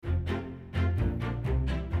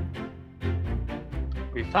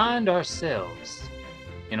we find ourselves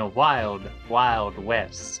in a wild, wild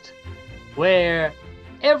west where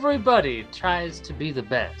everybody tries to be the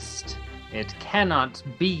best. It cannot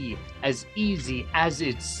be as easy as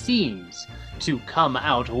it seems to come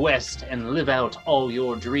out west and live out all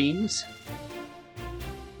your dreams.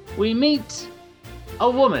 We meet a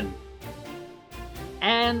woman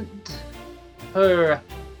and her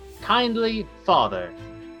kindly father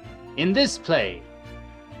in this play,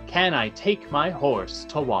 Can I Take My Horse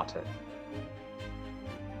to Water?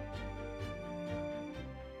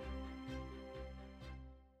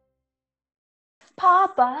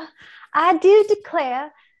 Papa, I do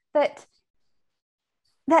declare that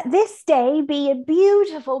this day be a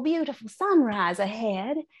beautiful, beautiful sunrise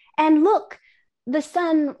ahead. And look, the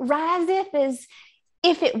sun riseth as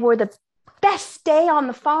if it were the best day on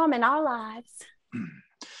the farm in our lives.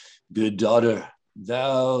 Good daughter,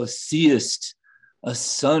 thou seest a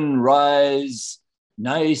sunrise,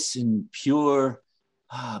 nice and pure.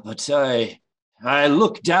 But I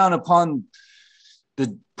look down upon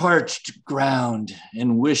the parched ground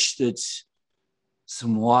and wish that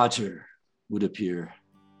some water would appear.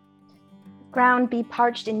 Ground be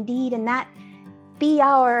parched indeed, and that be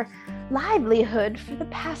our livelihood for the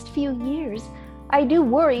past few years. I do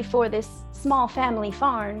worry for this small family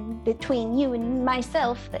farm between you and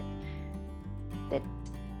myself that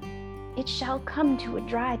it shall come to a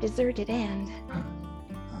dry, deserted end.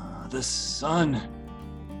 The sun,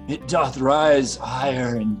 it doth rise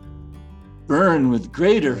higher and burn with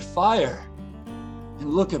greater fire. And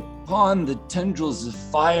look upon the tendrils of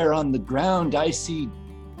fire on the ground, I see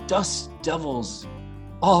dust devils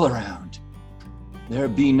all around. There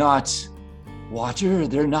be not water,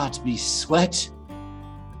 there not be sweat,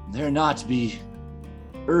 there not be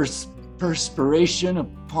earth's perspiration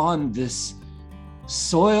upon this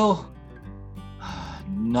soil.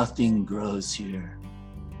 Nothing grows here,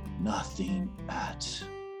 nothing at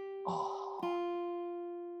all.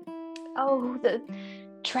 Oh, the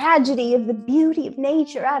tragedy of the beauty of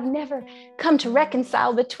nature. I've never come to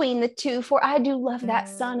reconcile between the two, for I do love that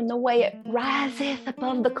sun and the way it riseth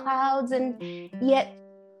above the clouds, and yet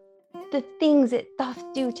the things it doth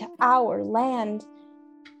do to our land.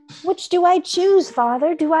 Which do I choose,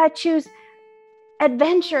 Father? Do I choose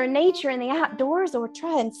adventure and nature in the outdoors, or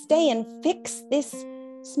try and stay and fix this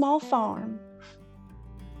small farm?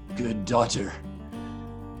 Good daughter,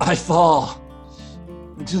 I fall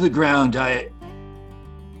to the ground. I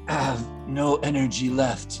have no energy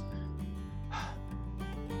left.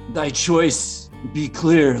 Thy choice be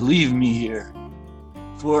clear, leave me here,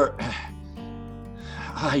 for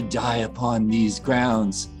I die upon these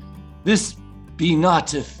grounds. This be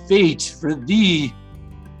not a fate for thee.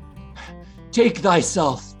 Take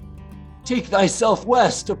thyself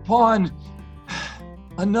west upon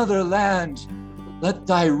another land. Let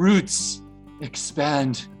thy roots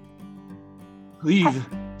expand. Leave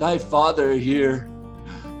thy father here.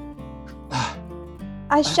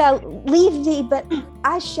 I shall leave thee, but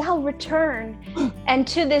I shall return, and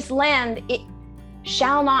to this land it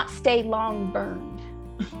shall not stay long burned.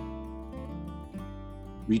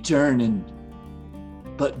 Return, and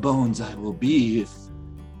but bones I will be if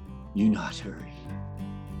you not hurry.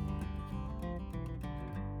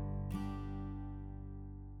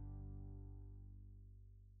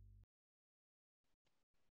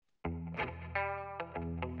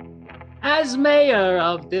 As mayor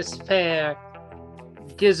of this fair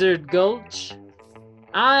Gizzard Gulch,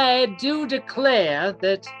 I do declare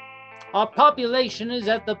that our population is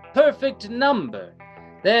at the perfect number.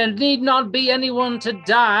 There need not be anyone to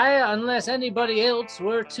die unless anybody else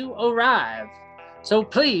were to arrive. So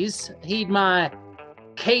please heed my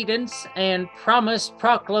cadence and promised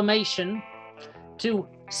proclamation to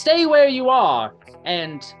stay where you are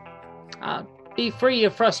and be free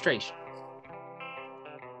of frustration.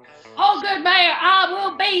 Oh, good mayor, I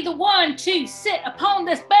will be the one to sit upon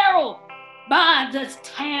this barrel by this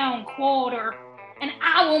town quarter, and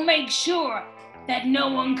I will make sure that no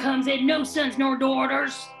one comes in, no sons nor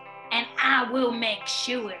daughters, and I will make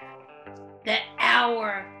sure that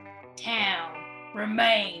our town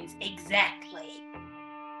remains exactly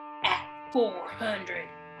at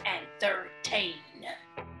 413.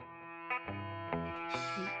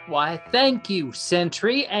 Why, thank you,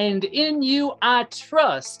 Sentry, and in you I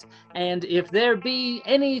trust. And if there be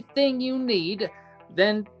anything you need,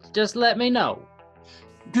 then just let me know.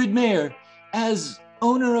 Good mayor, as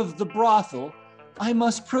owner of the brothel, I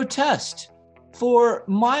must protest. For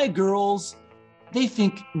my girls, they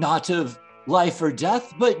think not of life or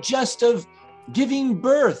death, but just of giving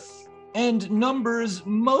birth, and numbers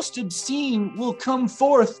most obscene will come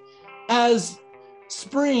forth as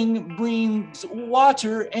spring brings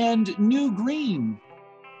water and new green.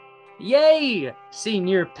 Yay,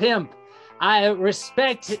 Senior Pimp. I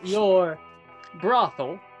respect your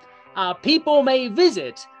brothel. People may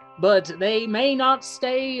visit, but they may not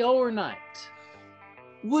stay overnight.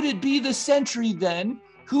 Would it be the sentry then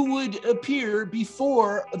who would appear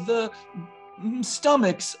before the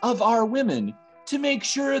stomachs of our women to make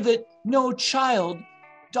sure that no child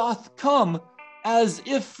doth come as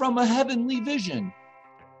if from a heavenly vision?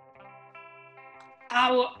 I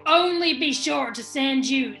will only be sure to send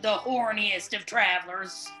you the horniest of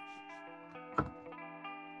travelers.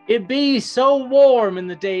 It be so warm in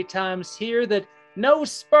the daytimes here that no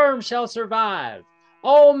sperm shall survive.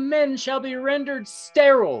 All men shall be rendered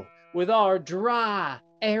sterile with our dry,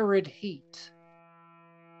 arid heat.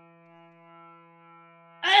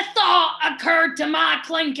 A thought occurred to my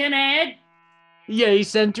clinking head. Yea,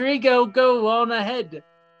 sentry, go on ahead.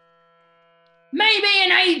 Maybe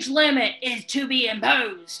an age limit is to be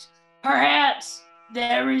imposed. Perhaps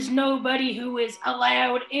there is nobody who is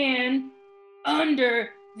allowed in under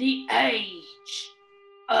the age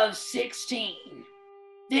of 16.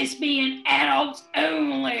 This be an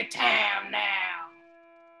adults-only town now.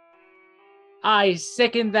 I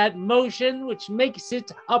second that motion, which makes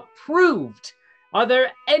it approved. Are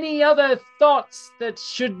there any other thoughts that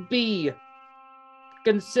should be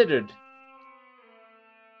considered?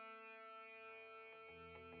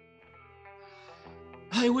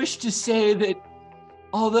 I wish to say that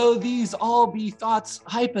although these all be thoughts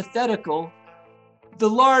hypothetical, the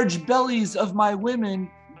large bellies of my women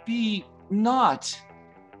be not.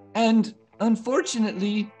 And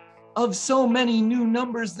unfortunately, of so many new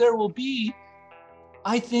numbers there will be,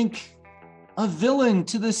 I think a villain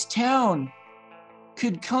to this town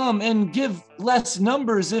could come and give less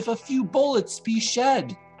numbers if a few bullets be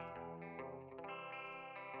shed.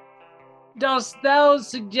 Dost thou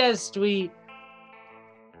suggest we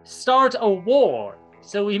start a war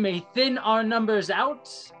so we may thin our numbers out?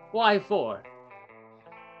 Why for?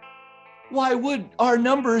 Why would our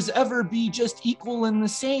numbers ever be just equal and the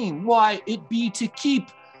same? Why, it be to keep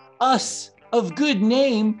us of good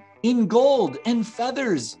name in gold and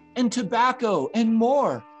feathers and tobacco and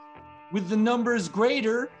more. With the numbers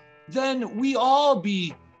greater, then we all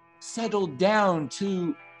be settled down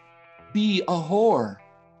to be a whore.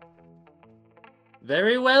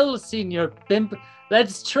 Very well, Senior Pimp.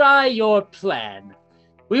 Let's try your plan.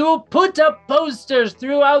 We will put up posters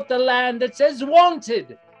throughout the land that says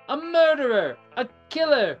wanted, a murderer, a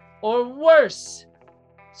killer, or worse,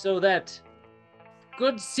 so that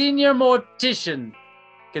good Senior Mortician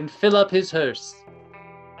can fill up his hearse.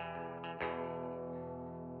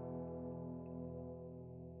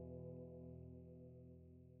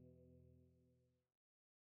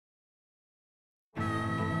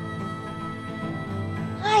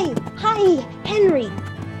 Hi, Henry.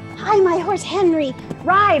 Hi, my horse Henry.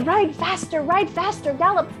 Ride faster,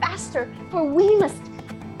 gallop faster, for we must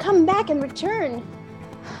come back and return.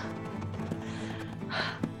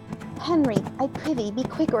 Henry, I prithee, be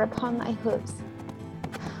quicker upon thy hooves.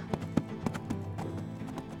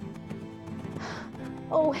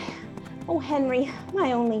 Oh, Henry,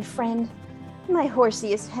 my only friend, my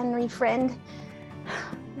horsiest Henry friend.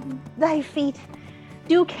 Thy feet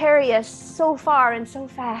do carry us so far and so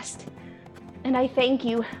fast. And I thank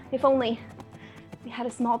you, if only we had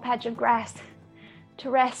a small patch of grass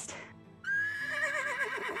to rest.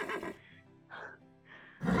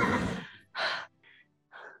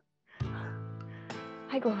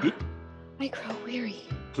 I grow weary.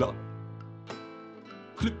 Clop.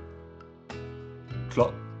 Clip.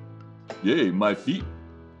 Clop. Yea, my feet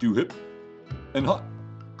do hip and hop.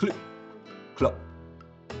 Clip. Clop.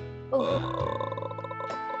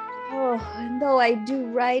 And though I do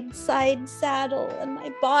ride side saddle and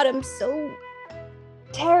my bottom so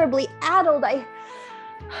terribly addled,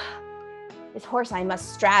 this horse I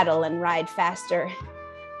must straddle and ride faster.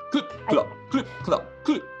 Clip, clop, clip, clop,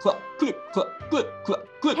 clip, clop, clip, clop, clip, clop,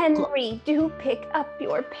 clip, Henry, do pick up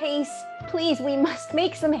your pace. Please, we must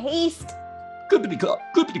make some haste. Clippity clop,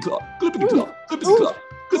 clippity clop, clippity clop, clippity clop,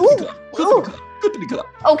 clippity clop, clippity clop, clippity clop.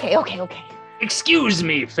 Okay. Excuse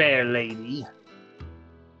me, fair lady.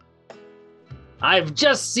 I've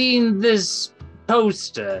just seen this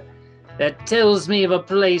poster that tells me of a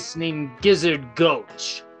place named Gizzard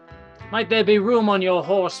Gulch. Might there be room on your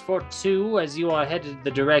horse for two as you are headed the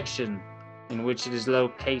direction in which it is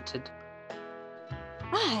located?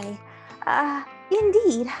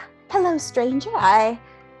 Indeed. Hello, stranger.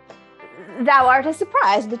 Thou art a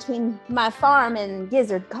surprise between my farm and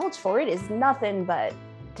Gizzard Gulch, for it is nothing but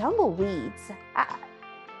tumbleweeds.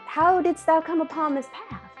 How didst thou come upon this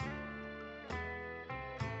path?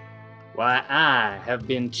 Why, I have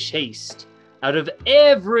been chased out of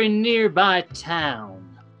every nearby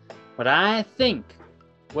town. But I think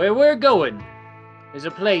where we're going is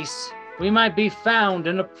a place we might be found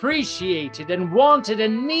and appreciated and wanted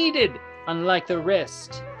and needed, unlike the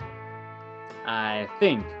rest. I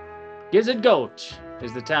think Gizzard Gulch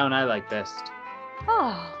is the town I like best.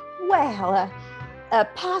 Oh, well, a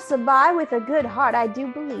passerby with a good heart, I do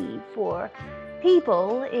believe, for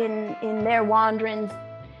people in their wanderings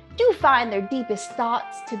do find their deepest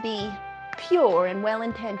thoughts to be pure and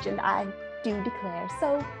well-intentioned, I do declare.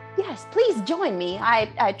 So, yes, please join me.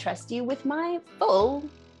 I trust you with my full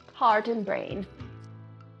heart and brain.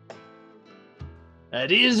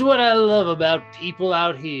 That is what I love about people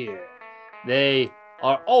out here. They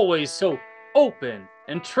are always so open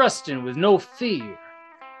and trusting with no fear.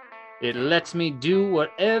 It lets me do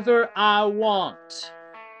whatever I want.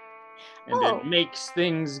 And it makes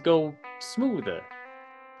things go smoother.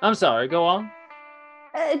 I'm sorry, go on.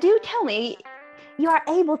 Do tell me, you are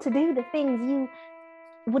able to do the things you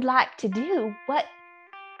would like to do. What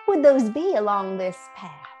would those be along this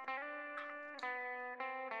path?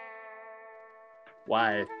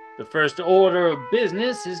 Why, the first order of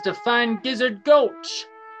business is to find Gizzard Gulch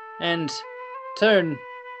and turn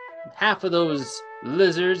half of those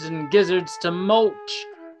lizards and gizzards to mulch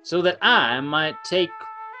so that I might take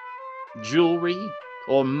jewelry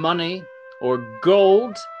or money or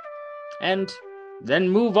gold and then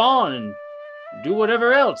move on and do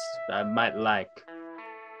whatever else I might like.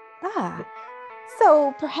 Ah,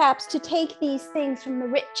 so perhaps to take these things from the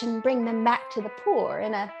rich and bring them back to the poor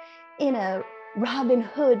in a Robin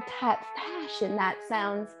Hood type fashion. That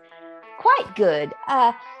sounds quite good.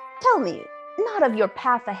 Tell me, not of your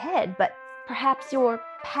path ahead, but perhaps your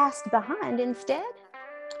past behind instead?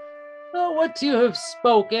 Well, what you have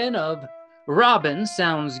spoken of Robin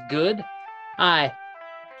sounds good. I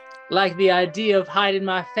like the idea of hiding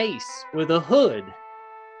my face with a hood.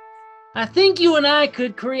 I think you and I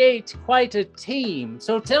could create quite a team.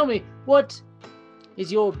 So tell me, what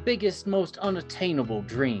is your biggest, most unattainable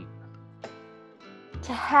dream?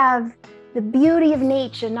 To have the beauty of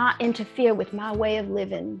nature not interfere with my way of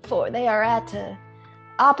living, for they are at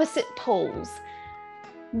opposite poles.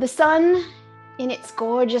 The sun, in its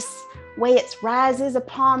gorgeous way it rises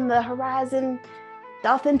upon the horizon,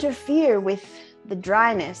 doth interfere with the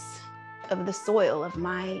dryness of the soil of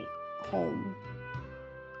my home.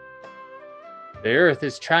 The earth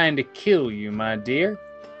is trying to kill you, my dear,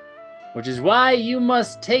 which is why you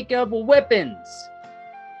must take up weapons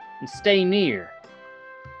and stay near,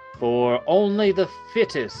 for only the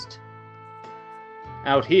fittest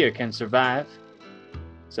out here can survive.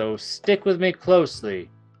 So stick with me closely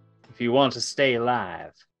if you want to stay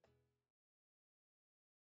alive.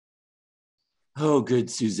 Oh, good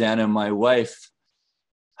Susanna, my wife,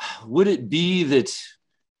 would it be that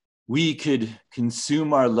we could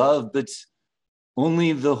consume our love, but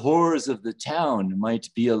only the whores of the town might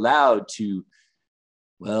be allowed to,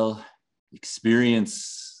 well,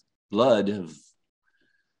 experience blood of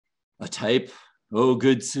a type? Oh,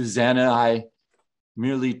 good Susanna, I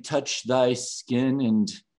merely touch thy skin and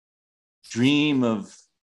dream of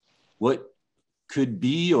what could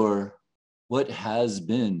be or what has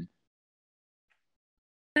been.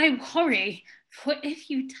 I worry, for if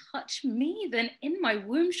you touch me, then in my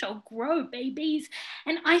womb shall grow babies,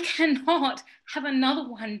 and I cannot have another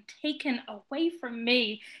one taken away from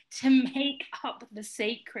me to make up the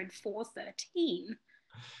sacred 413.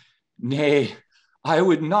 Nay, I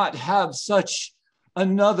would not have such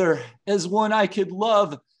another as one I could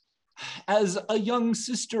love as a young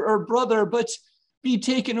sister or brother, but be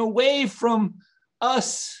taken away from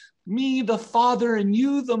us, me the father and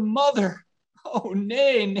you the mother. Oh,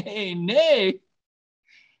 nay, nay, nay.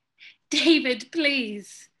 David,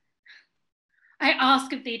 please. I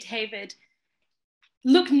ask of thee, David,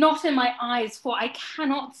 look not in my eyes, for I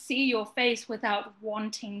cannot see your face without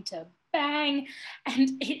wanting to bang,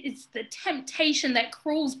 and it is the temptation that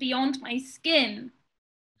crawls beyond my skin.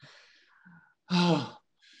 Oh,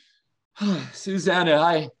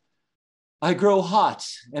 Susanna, I grow hot,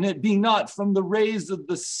 and it be not from the rays of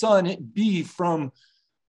the sun, it be from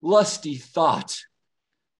lusty thought.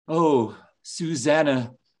 Oh,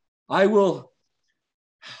 Susanna, I will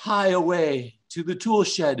hie away to the tool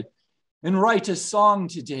shed and write a song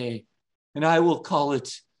today, and I will call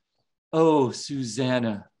it, Oh,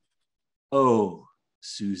 Susanna, oh,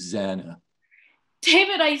 Susanna.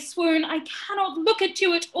 David, I swoon, I cannot look at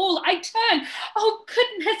you at all. I turn, oh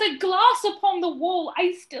goodness, a glass upon the wall.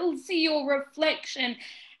 I still see your reflection,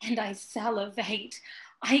 and I salivate.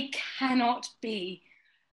 I cannot be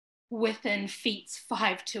within feet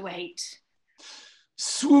 5 to 8.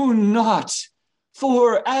 Swoon not,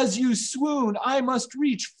 for as you swoon, I must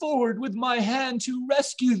reach forward with my hand to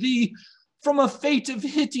rescue thee from a fate of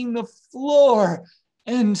hitting the floor,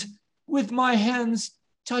 and with my hands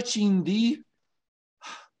touching thee,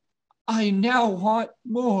 I now want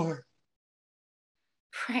more.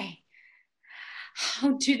 Pray,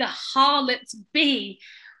 how do the harlots be?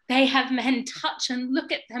 They have men touch and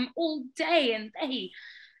look at them all day, and they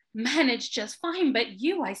manage just fine, but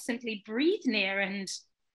you I simply breathe near, and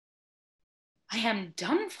I am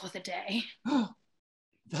done for the day.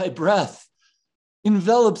 Thy breath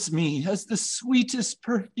envelops me as the sweetest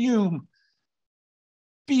perfume.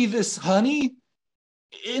 Be this honey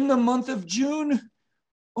in the month of June,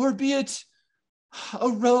 or be it a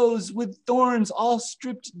rose with thorns all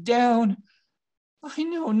stripped down, I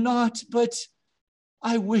know not, but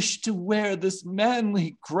I wish to wear this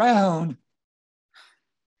manly crown.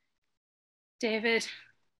 David,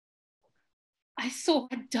 I saw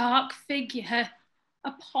a dark figure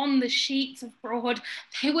upon the sheets of broad.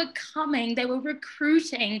 They were coming, they were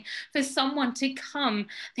recruiting for someone to come.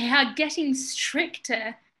 They are getting stricter.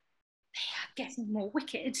 They are getting more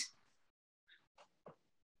wicked.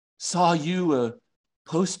 Saw you a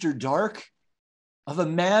poster dark of a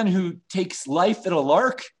man who takes life at a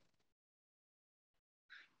lark?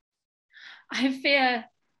 I fear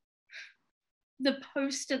the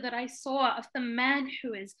poster that I saw of the man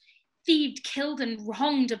who is thieved, killed, and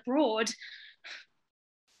wronged abroad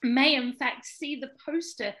may in fact see the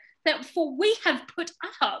poster that for we have put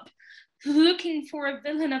up, looking for a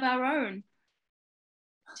villain of our own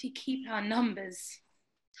to keep our numbers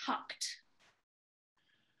tucked.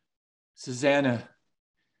 Susanna,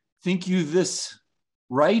 think you this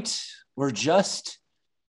right or just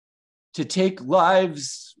to take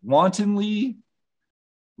lives wantonly,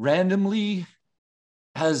 randomly,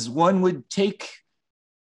 as one would take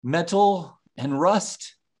metal and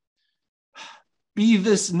rust? Be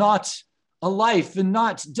this not a life and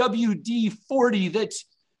not WD-40 that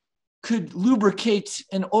could lubricate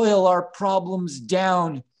and oil our problems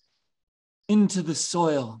down into the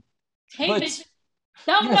soil? David, But,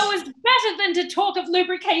 thou yes. knowest better than to talk of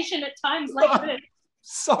lubrication at times like this.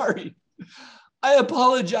 Sorry, I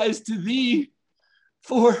apologize to thee,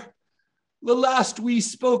 for the last we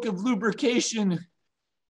spoke of lubrication,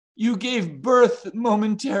 you gave birth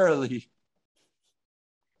momentarily.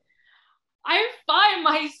 I find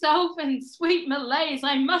myself in sweet malaise.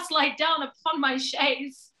 I must lie down upon my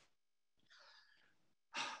chaise.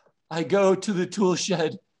 I go to the tool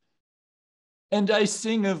shed, and I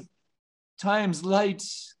sing of times light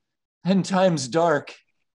and times dark,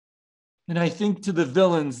 and I think to the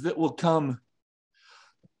villains that will come.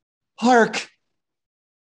 Hark!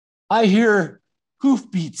 I hear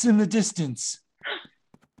hoofbeats in the distance.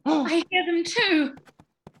 I hear them too.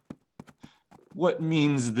 What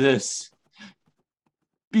means this?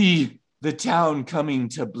 Be the town coming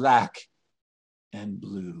to black and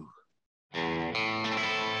blue.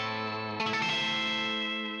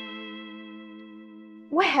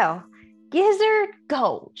 Well, Gizzard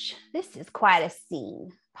Gulch, this is quite a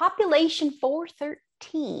scene. Population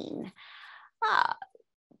 413.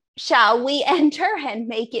 Shall we enter and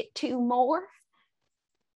make it 2 more?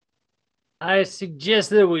 I suggest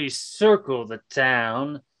that we circle the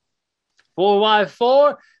town. 4 why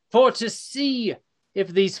 4? For to see if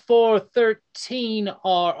these 413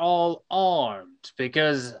 are all armed,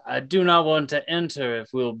 because I do not want to enter if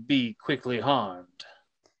we'll be quickly harmed.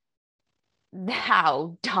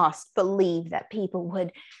 Thou dost believe that people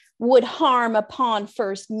would harm upon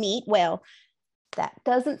first meet. Well, that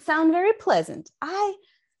doesn't sound very pleasant. I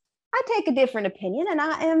take a different opinion, and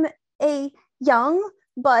I am a young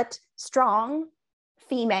but strong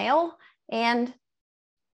female, and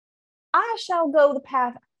I shall go the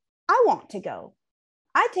path I want to go.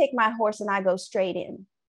 I take my horse and I go straight in.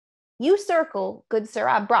 You circle, good sir.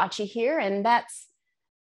 I brought you here, and that's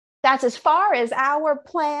as far as our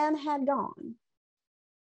plan had gone.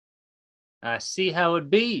 I see how it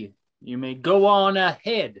be. You may go on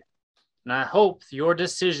ahead, and I hope your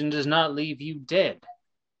decision does not leave you dead.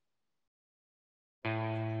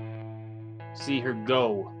 See her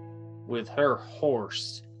go with her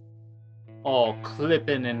horse, all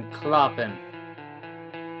clipping and clopping,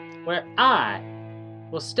 where I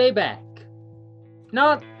will stay back,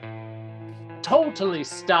 not totally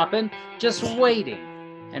stopping, just waiting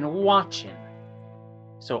and watching,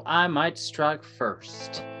 so I might strike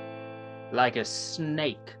first, like a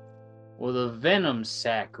snake with a venom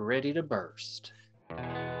sac ready to burst.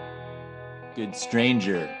 Good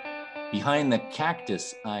stranger, behind the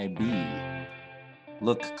cactus I be.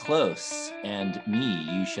 Look close, and me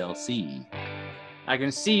you shall see. I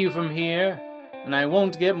can see you from here, and I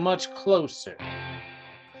won't get much closer.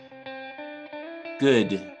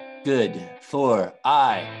 Good, good, for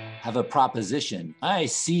I have a proposition. I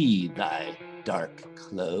see thy dark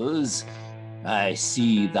clothes. I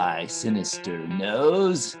see thy sinister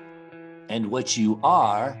nose. And what you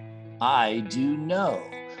are, I do know.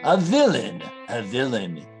 A villain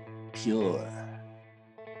pure.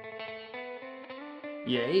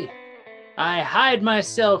 Yea, I hide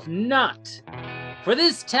myself not, for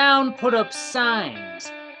this town put up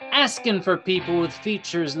signs asking for people with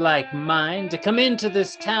features like mine to come into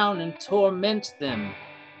this town and torment them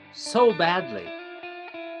so badly.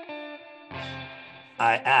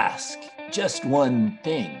 I ask just one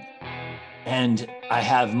thing, and I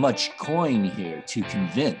have much coin here to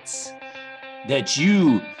convince that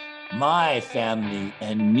you, my family,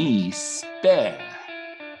 and me spare.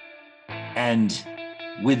 And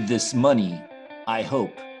with this money, I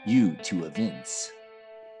hope you to evince.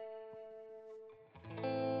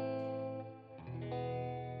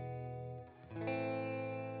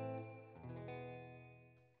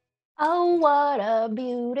 Oh, what a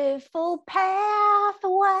beautiful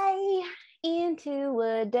pathway into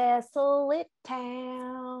a desolate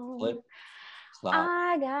town. Flip, flop,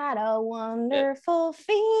 I got a wonderful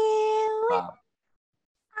feeling. flop.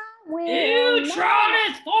 I will You not-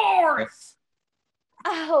 trotted forth.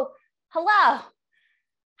 Oh, hello.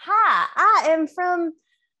 Hi, I am from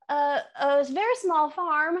a very small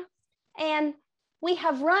farm, and we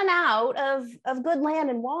have run out of good land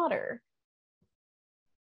and water.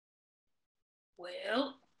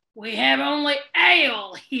 Well, we have only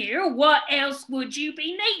ale here. What else would you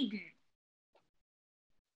be needing?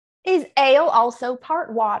 Is ale also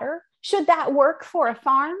part water? Should that work for a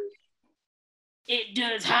farm? It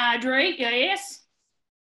does hydrate, yes.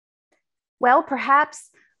 Well, perhaps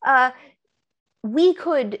we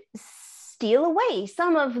could steal away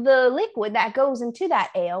some of the liquid that goes into that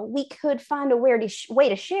ale. We could find a way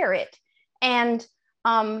to share it. And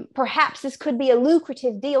perhaps this could be a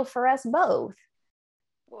lucrative deal for us both.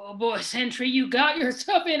 Well, boy, Sentry, you got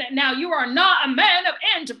yourself in it. Now, you are not a man of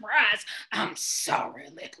enterprise. I'm sorry,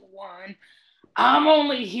 little one. I'm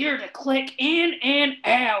only here to click in and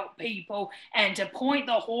out, people, and to point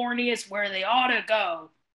the horniest where they ought to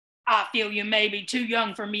go. I feel you may be too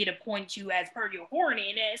young for me to point you as per your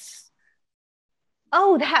horniness.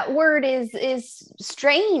 Oh, that word is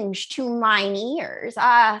strange to mine ears.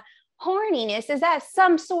 Horniness, is that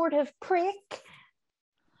some sort of prick?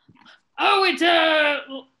 Oh, it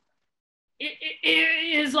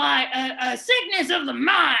is like a sickness of the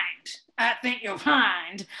mind, I think you'll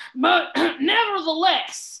find. But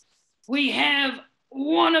nevertheless, we have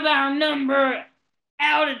one of our number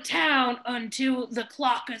out of town until the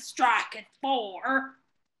clock striketh 4.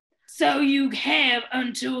 So you have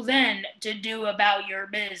until then to do about your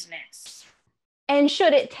business. And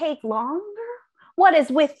should it take longer? What is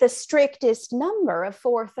with the strictest number of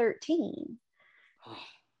 4:13?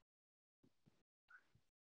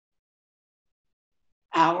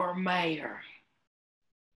 Our mayor,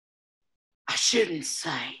 I shouldn't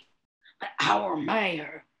say, but our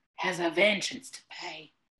mayor has a vengeance to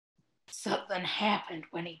pay. Something happened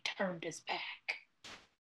when he turned his back.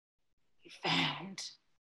 He found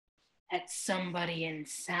that somebody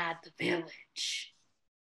inside the village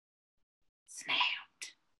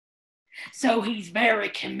snapped. So he's very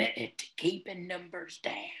committed to keeping numbers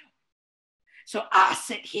down. So I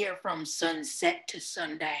sit here from sunset to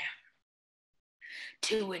sundown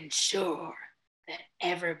to ensure that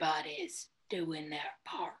everybody is doing their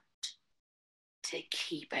part to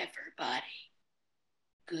keep everybody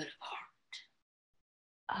good of heart.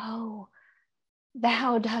 Oh,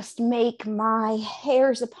 thou dost make my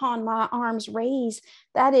hairs upon my arms raise.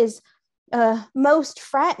 That is a most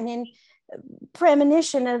frightening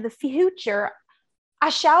premonition of the future. I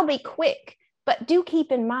shall be quick, but do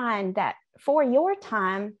keep in mind that for your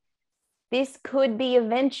time, this could be a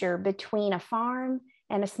venture between a farm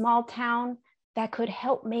and a small town that could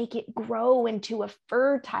help make it grow into a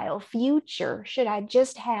fertile future, should I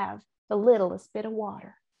just have the littlest bit of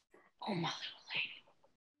water. Oh, my little lady.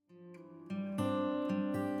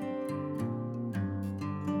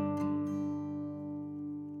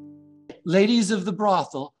 Ladies of the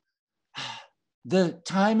brothel, the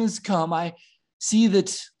time has come. I see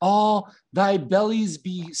that all thy bellies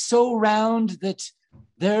be so round that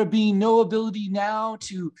there be no ability now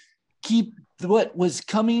to keep what was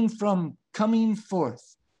coming from coming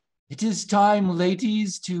forth. It is time,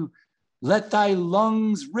 ladies, to let thy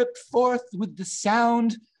lungs rip forth with the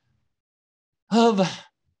sound of,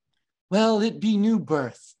 well, it be new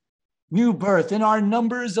birth. New birth, and our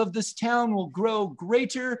numbers of this town will grow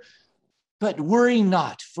greater, but worry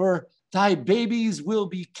not, for thy babies will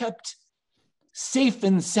be kept safe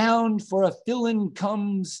and sound, for a villain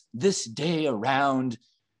comes this day around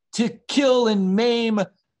to kill and maim,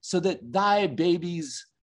 so that thy babies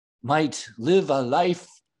might live a life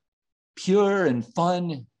pure and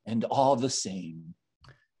fun and all the same.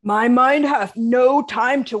 My mind hath no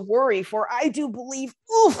time to worry, for I do believe,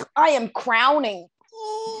 I am crowning.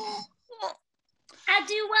 I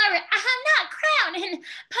do worry. I'm not crowning,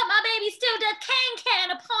 but my baby still does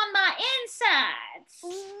can upon my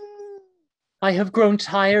insides. I have grown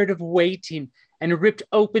tired of waiting and ripped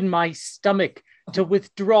open my stomach to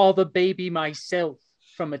withdraw the baby myself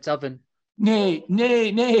from its oven. Nay,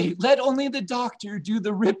 nay, nay, let only the doctor do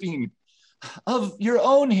the ripping. Of your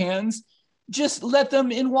own hands, just let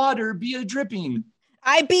them in water be a dripping.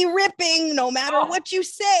 I be ripping, no matter what you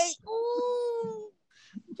say. Ooh.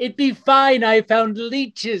 It be fine, I found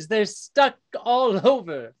leeches, they're stuck all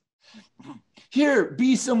over. Here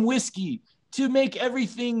be some whiskey to make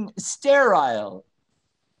everything sterile.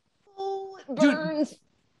 Oh, it burns.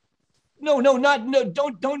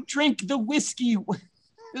 Don't drink the whiskey.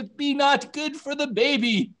 It be not good for the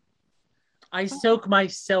baby. I soak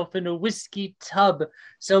myself in a whiskey tub,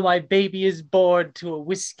 so my baby is bored to a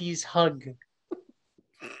whiskey's hug.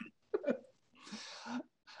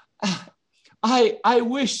 I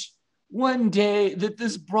wish one day that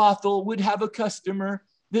this brothel would have a customer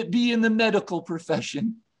that be in the medical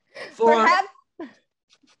profession.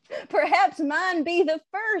 Perhaps mine be the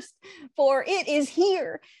first, for it is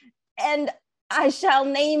here, and I shall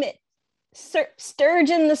name it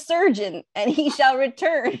Sturgeon the Surgeon, and he shall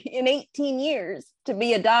return in 18 years to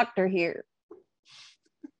be a doctor here.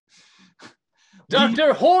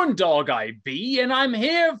 Dr. Horndog I be, and I'm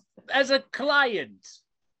here as a client.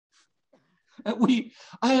 I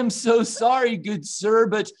am so sorry, good sir,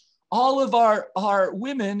 but all of our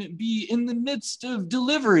women be in the midst of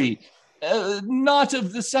delivery, not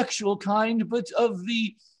of the sexual kind, but of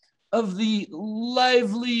the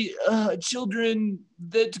lively children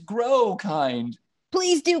that grow kind.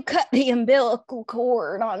 Please do cut the umbilical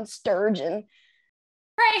cord on Sturgeon.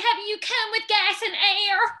 Pray have you come with gas and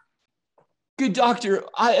air? Good doctor,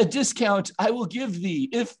 a discount I will give thee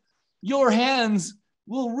if your hands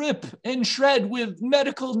will rip and shred with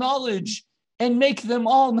medical knowledge and make them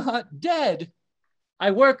all not dead.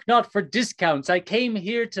 I work not for discounts. I came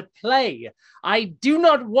here to play. I do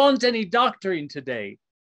not want any doctoring today.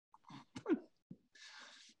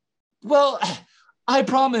 Well, I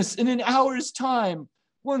promise in an hour's time,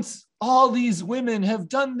 once all these women have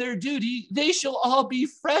done their duty, they shall all be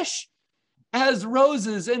fresh as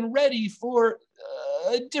roses and ready for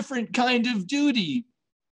a different kind of duty.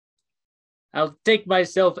 I'll take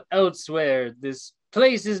myself elsewhere. This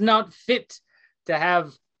place is not fit to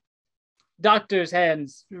have doctors'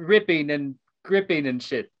 hands ripping and gripping and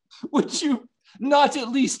shit. Would you not at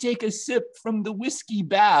least take a sip from the whiskey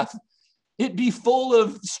bath? It be full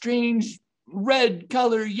of strange red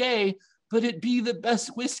color, yea, but it be the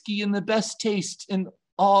best whiskey and the best taste in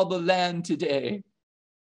all the land today.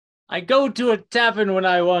 I go to a tavern when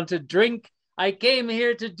I want to drink. I came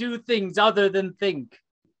here to do things other than think.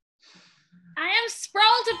 I am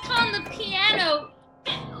sprawled upon the piano,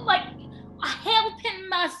 like helping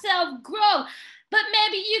myself grow. But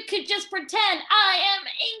maybe you could just pretend I am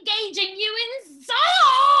engaging you in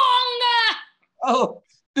song. Oh,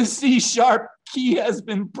 the C-sharp key has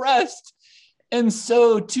been pressed, and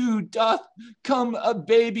so too doth come a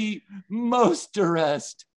baby most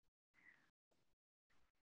arrest.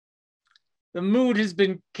 The mood has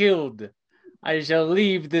been killed. I shall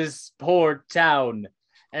leave this poor town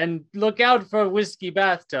and look out for whiskey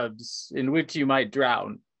bathtubs in which you might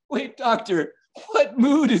drown. Wait, doctor, what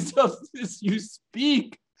mood is of this you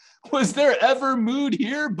speak? Was there ever mood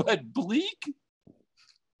here but bleak?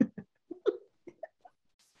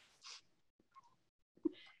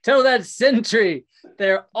 Tell that sentry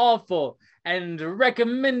they're awful and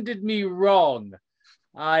recommended me wrong.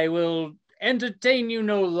 I will entertain you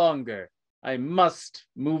no longer. I must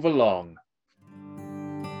move along.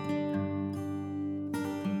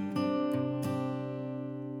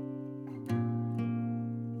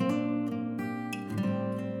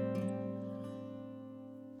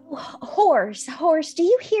 Horse, do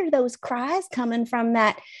you hear those cries coming from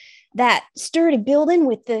that sturdy building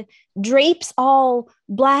with the drapes all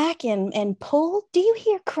black and pulled? Do you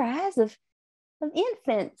hear cries of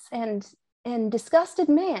infants and disgusted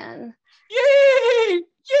men? Yay!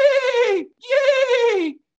 Yay!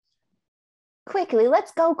 Yay! Quickly,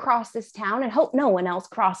 let's go cross this town and hope no one else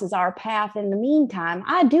crosses our path in the meantime.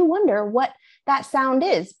 I do wonder what that sound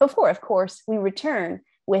is before, of course, we return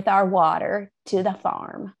with our water to the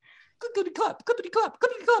farm. Clippity clap, clippity clap,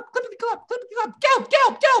 clippity clap, clippity clap, clippity clap, gallop,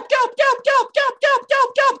 gallop, gallop, gallop, gallop, gallop, gallop, gallop,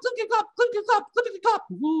 gallop, gallop, clippity clap, clippity clap, clippity clap.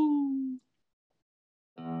 Woo.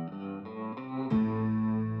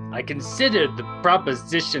 I considered the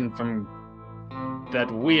proposition from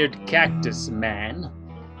that weird cactus man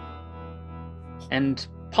and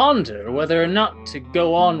ponder whether or not to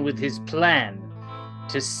go on with his plan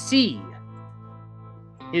to see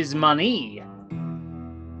his money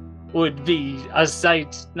would be a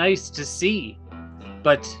sight nice to see,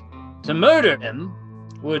 but to murder him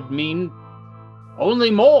would mean only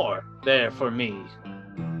more there for me.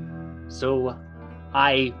 So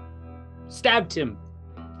I stabbed him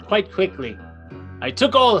quite quickly. I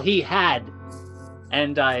took all he had,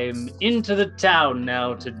 and I'm into the town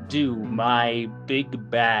now to do my big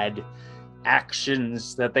bad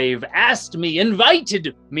actions that they've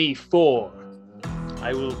invited me for.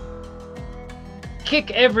 I will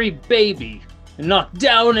kick every baby and knock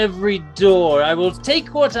down every door. I will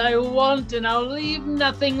take what I want and I'll leave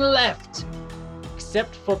nothing left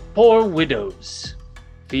except for poor widows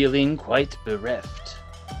feeling quite bereft.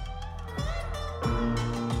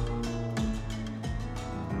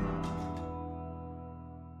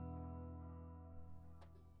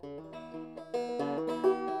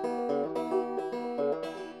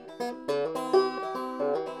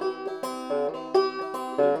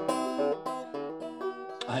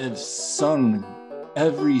 I have sung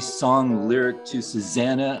every song lyric to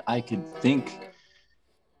Susanna I could think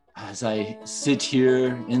as I sit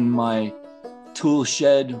here in my tool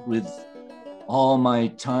shed with all my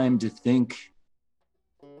time to think.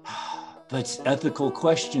 But ethical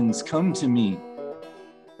questions come to me.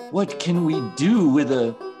 What can we do with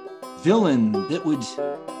a villain that would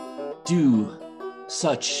do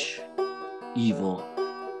such evil?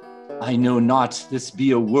 I know not this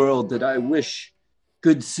be a world that I wish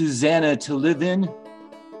good Susanna to live in,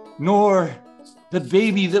 nor the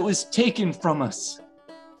baby that was taken from us.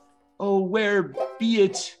 Oh, where be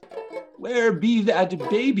it? Where be that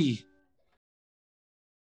baby?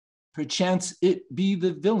 Perchance it be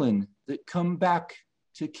the villain that come back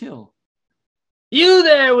to kill. You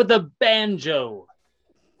there with the banjo!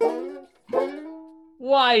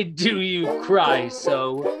 Why do you cry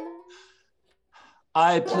so?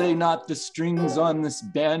 I play not the strings on this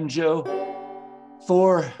banjo,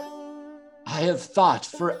 for I have thought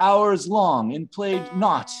for hours long and played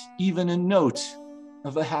not even a note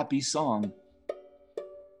of a happy song.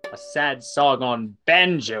 A sad song on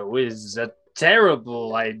banjo is a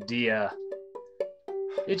terrible idea.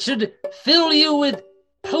 It should fill you with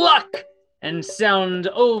pluck and sound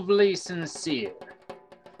overly sincere.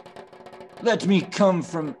 Let me come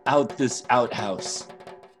from out this outhouse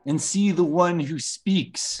and see the one who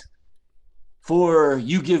speaks, for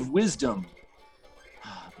you give wisdom,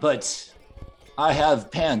 but I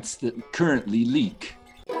have pants that currently leak.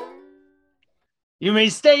 You may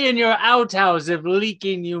stay in your outhouse if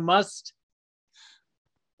leaking you must,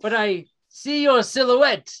 but I see your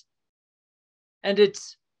silhouette, and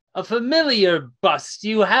it's a familiar bust.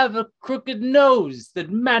 You have a crooked nose that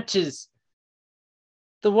matches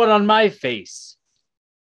the one on my face,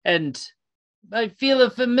 and I feel a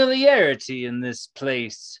familiarity in this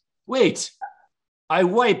place. Wait, I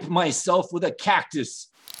wipe myself with a cactus,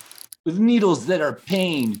 with needles that are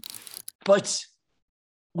pain, but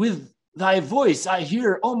with thy voice I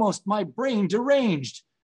hear almost my brain deranged.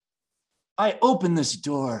 I open this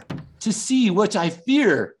door to see what I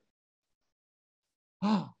fear.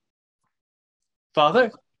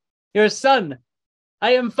 Father, your son,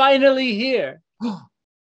 I am finally here.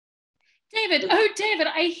 David, oh David,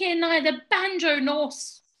 I hear neither banjo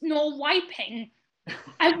nor wiping.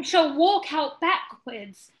 I shall walk out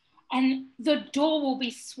backwards, and the door will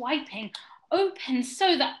be swiping open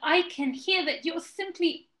so that I can hear that you're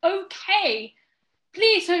simply okay.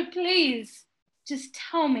 Please, oh please, just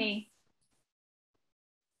tell me.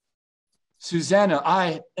 Susanna,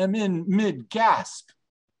 I am in mid-gasp.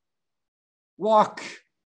 Walk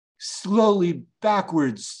slowly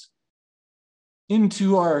backwards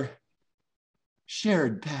into our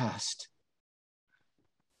shared past.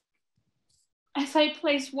 As I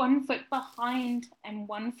place one foot behind and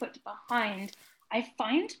one foot behind, I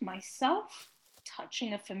find myself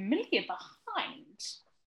touching a familiar behind.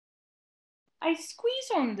 I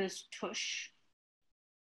squeeze on this tush.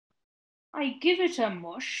 I give it a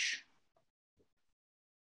mush.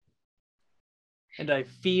 And I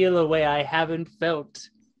feel a way I haven't felt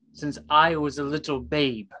since I was a little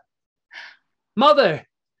babe. Mother,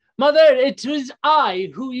 it was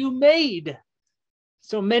I who you made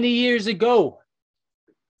so many years ago.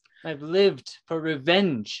 I've lived for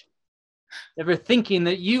revenge, never thinking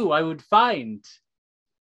that you I would find.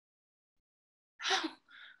 Oh,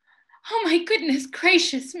 oh my goodness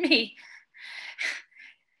gracious me.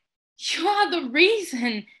 You are the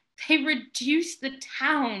reason they reduced the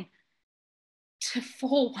town to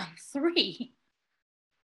 413.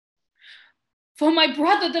 For my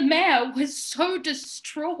brother the mayor was so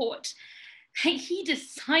distraught that he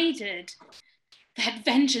decided that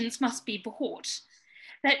vengeance must be bought,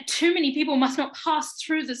 that too many people must not pass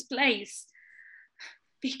through this place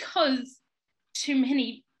because too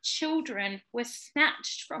many children were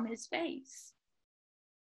snatched from his face.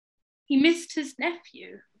 He missed his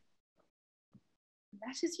nephew.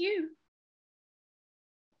 That is you.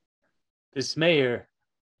 This mayor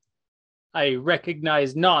I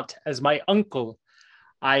recognize not as my uncle.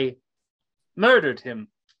 I murdered him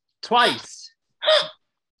twice.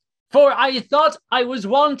 For I thought I was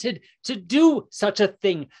wanted to do such a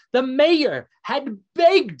thing. The mayor had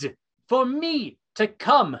begged for me to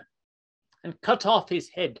come and cut off his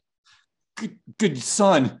head. Good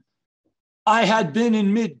son, I had been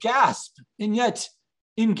in mid-gasp, and yet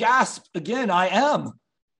in gasp again I am.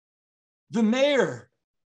 The mayor,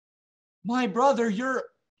 my brother, your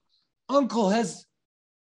uncle, has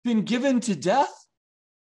been given to death?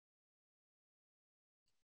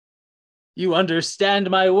 You understand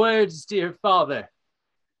my words, dear father.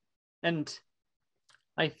 And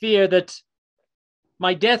I fear that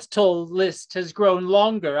my death toll list has grown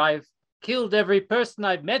longer. I've killed every person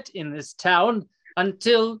I've met in this town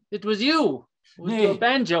until it was you with your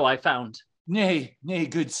banjo I found. Nay,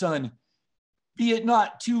 good son. Be it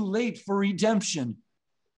not too late for redemption.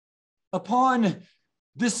 Upon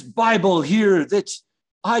this Bible here that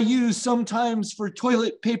I use sometimes for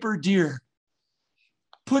toilet paper, dear,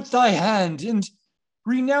 put thy hand and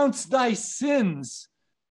renounce thy sins.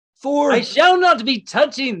 For I shall not be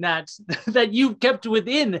touching that you kept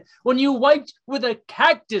within when you wiped with a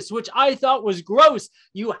cactus, which I thought was gross.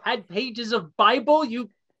 You had pages of Bible,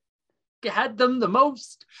 you had them the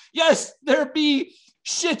most. Yes, there be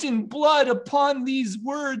shit and blood upon these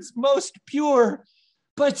words most pure,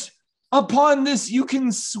 but upon this you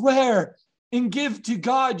can swear and give to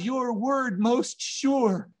God your word most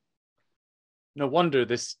sure. No wonder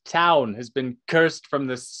this town has been cursed from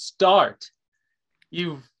the start.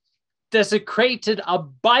 You've desecrated a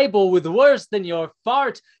Bible with worse than your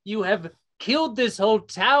fart. You have killed this whole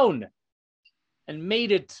town and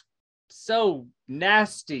made it so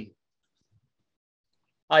nasty.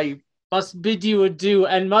 I must bid you adieu.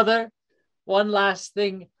 And mother, one last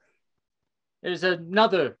thing. There's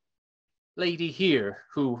another lady here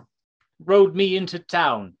who rode me into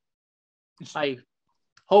town. I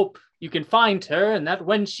hope you can find her, and that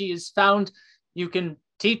when she is found, you can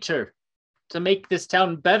teach her to make this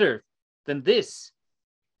town better than this.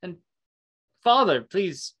 And father,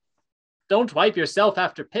 please don't wipe yourself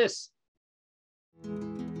after piss.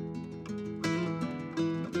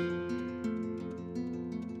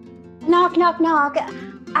 Knock, knock, knock.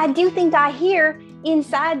 I do think I hear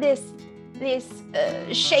inside this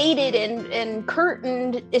shaded and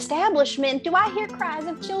curtained establishment. Do I hear cries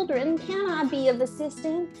of children? Can I be of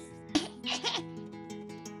assistance?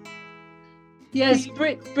 Yes,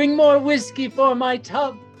 bring more whiskey for my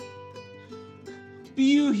tub. Be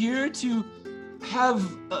you here to have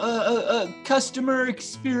a customer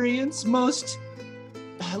experience most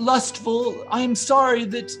lustful? I'm sorry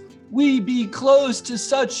that we be closed to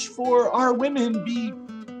such, for our women be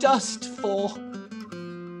dustful.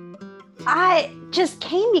 I just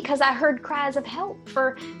came because I heard cries of help,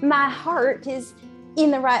 for my heart is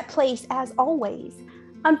in the right place as always.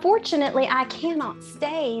 Unfortunately, I cannot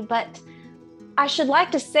stay, but I should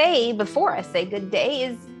like to say before I say good day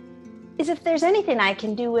is if there's anything I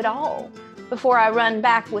can do at all before I run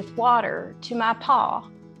back with water to my paw.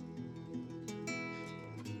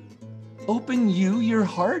 Open you your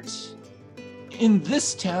heart? In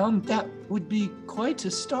this town, that would be quite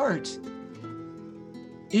a start.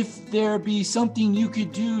 If there be something you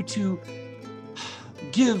could do to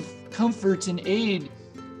give comfort and aid,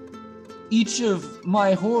 each of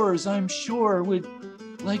my whores, I'm sure, would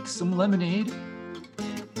like some lemonade.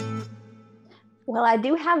 Well, I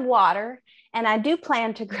do have water, and I do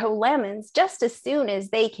plan to grow lemons just as soon as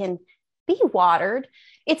they can be watered.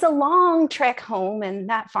 It's a long trek home, and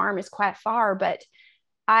that farm is quite far, but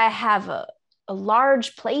I have a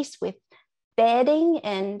large place with bedding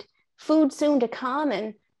and food soon to come,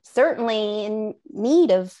 and certainly in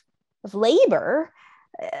need of labor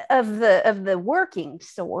of the working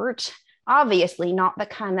sort. Obviously not the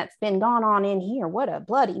kind that's been gone on in here. What a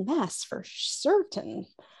bloody mess for certain.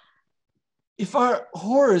 If our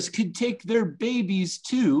whores could take their babies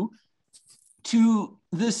too to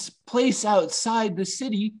this place outside the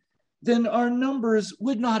city, then our numbers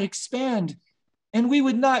would not expand. and we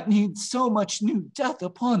would not need so much new death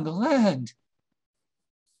upon the land.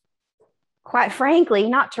 Quite frankly,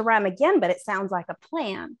 not to rhyme again, but it sounds like a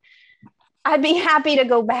plan. I'd be happy to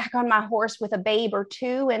go back on my horse with a babe or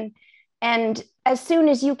two, and as soon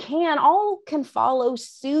as you can, all can follow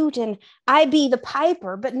suit, and I be the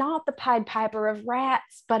piper, but not the Pied Piper of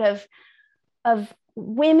rats, but of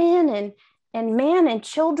women and men and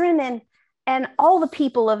children and all the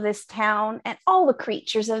people of this town and all the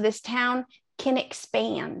creatures of this town can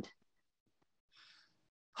expand.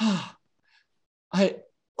 I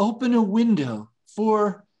open a window,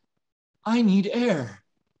 for I need air.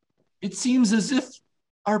 It seems as if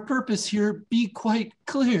our purpose here be quite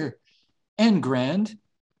clear and grand,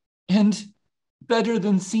 and better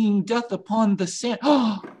than seeing death upon the sand.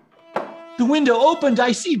 The window opened,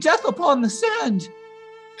 I see death upon the sand.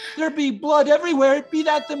 There be blood everywhere, be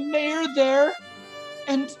that the mayor there,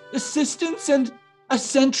 and assistants, and a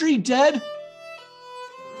sentry dead.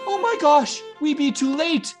 Oh my gosh, we be too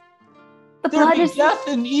late. There be death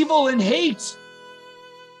and evil and hate.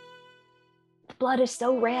 The blood is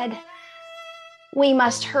so red. We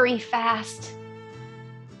must hurry fast.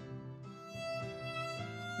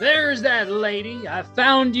 There's that lady. I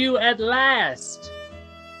found you at last.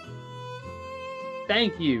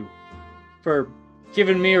 Thank you for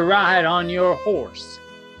giving me a ride on your horse.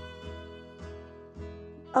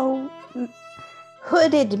 Oh,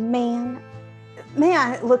 hooded man, may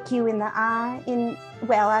I look you in the eye?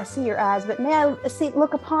 Well, I see your eyes, but may I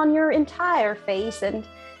look upon your entire face and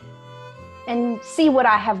see what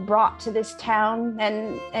I have brought to this town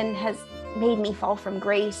and has made me fall from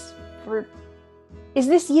grace? Is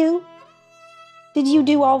this you? Did you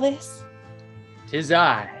do all this? 'Tis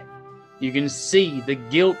I. You can see the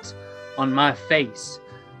guilt on my face.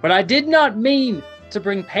 But I did not mean to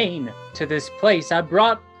bring pain to this place. I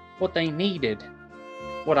brought what they needed,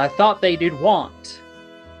 what I thought they did want.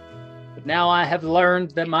 But now I have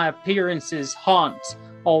learned that my appearances haunt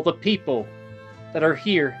all the people that are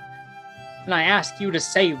here, and I ask you to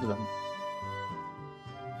save them.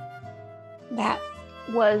 That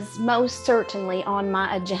was most certainly on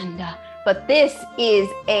my agenda, but this is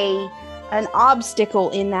an obstacle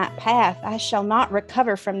in that path. I shall not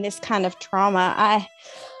recover from this kind of trauma. I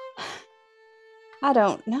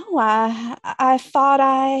don't know. I thought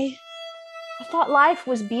life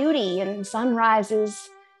was beauty and sunrises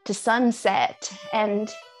to sunset,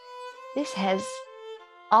 and this has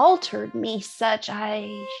altered me such I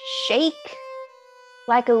shake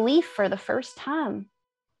like a leaf for the first time.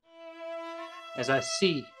 As I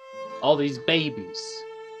see all these babies,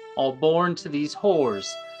 all born to these whores,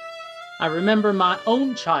 I remember my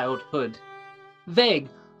own childhood. Vague,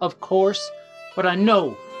 of course, but I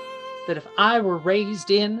know that if I were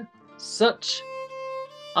raised in such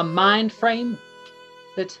a mind frame,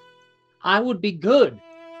 that I would be good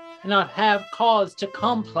and not have cause to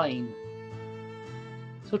complain.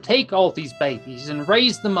 So take all these babies and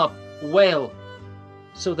raise them up well,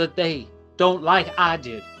 so that they don't, like I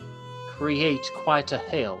did, create quite a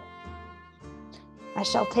hell. I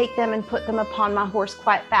shall take them and put them upon my horse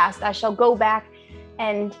quite fast. I shall go back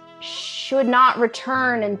and should not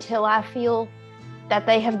return until I feel that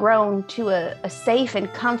they have grown to a safe and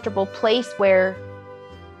comfortable place where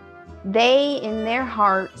they, in their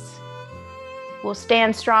hearts, will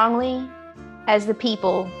stand strongly as the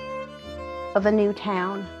people of a new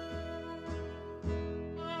town.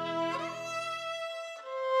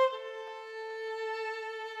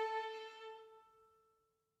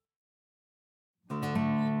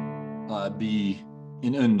 I be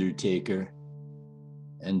an undertaker,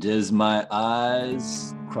 and as my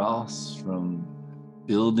eyes cross from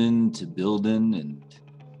building to building and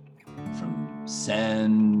from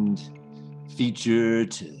sand feature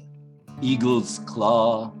to eagle's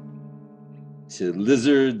claw to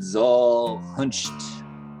lizards all hunched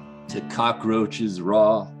to cockroaches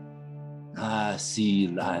raw, I see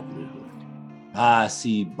livelihood. I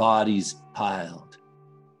see bodies piled.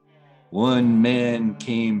 One man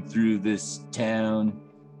came through this town,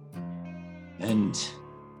 and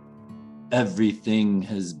everything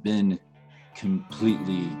has been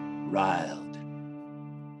completely riled.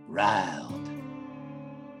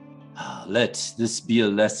 Let this be a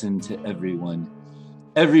lesson to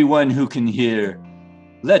everyone who can hear.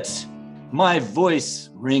 Let my voice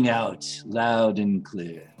ring out loud and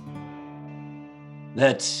clear.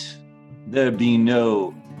 Let there be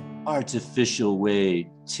no artificial way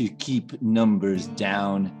to keep numbers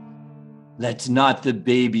down. Let not the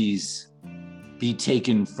babies be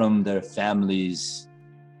taken from their families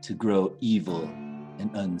to grow evil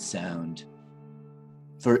and unsound.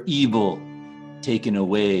 For evil taken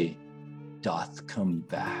away doth come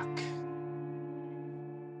back.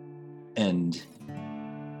 and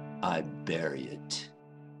I bury it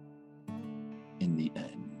in the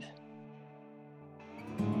end.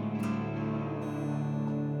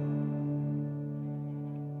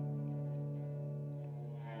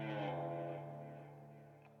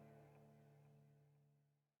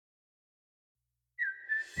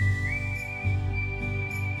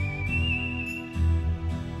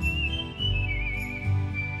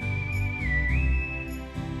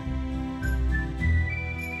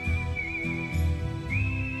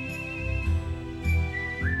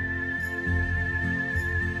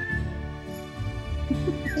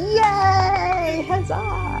 Yay!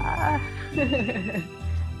 Huzzah!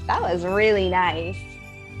 That was really nice.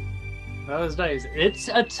 That was nice. It's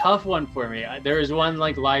a tough one for me. There was one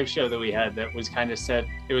like live show that we had that was kind of set.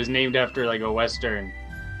 It was named after like a Western,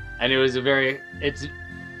 and it was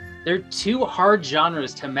they're two hard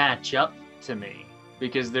genres to match up to me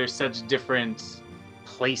because they're such different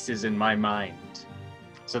places in my mind.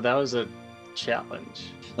 So that was a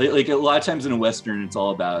challenge. Like a lot of times in a Western, it's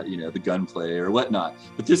all about, you know, the gunplay or whatnot.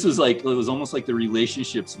 But this was like, it was almost like the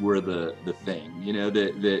relationships were the thing, you know,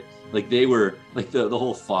 that like they were like the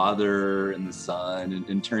whole father and the son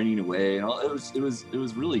and turning away and all. It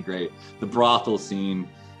was really great. The brothel scene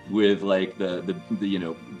with like the you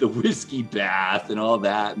know, the whiskey bath and all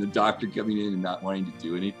that, and the doctor coming in and not wanting to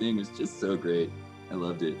do anything was just so great. I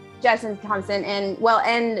loved it. Jess and Thompson and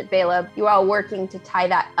Bela, you were all working to tie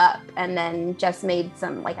that up, and then Jess made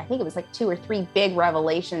some, like, I think it was like 2 or 3 big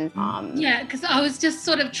revelations. Yeah, because I was just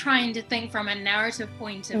sort of trying to think from a narrative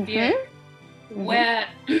point of view where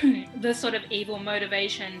the sort of evil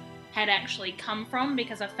motivation had actually come from,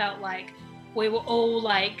 because I felt like we were all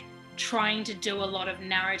like trying to do a lot of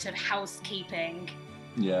narrative housekeeping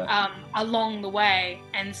along the way,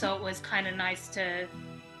 and so it was kind of nice to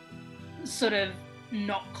sort of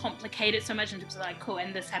not complicate it so much and just like, cool,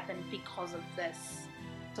 and this happened because of this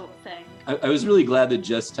sort of thing. I was really glad that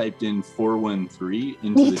Jess typed in 413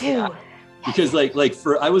 into the chat, because like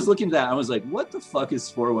I was looking at that, I was like, what the fuck is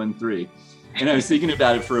 413? And I was thinking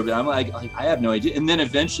about it for a bit. I'm like I have no idea. And then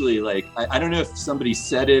eventually, like, I don't know if somebody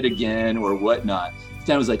said it again or whatnot.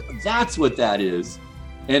 Then I was like, that's what that is.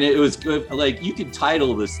 And it was good. Like, you could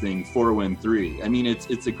title this thing 413. I mean,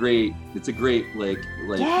 it's a great like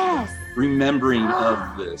yes. remembering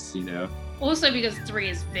of this, you know. Also because 3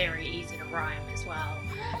 is very easy to rhyme as well.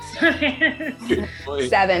 7.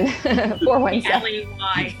 417.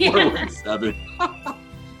 417.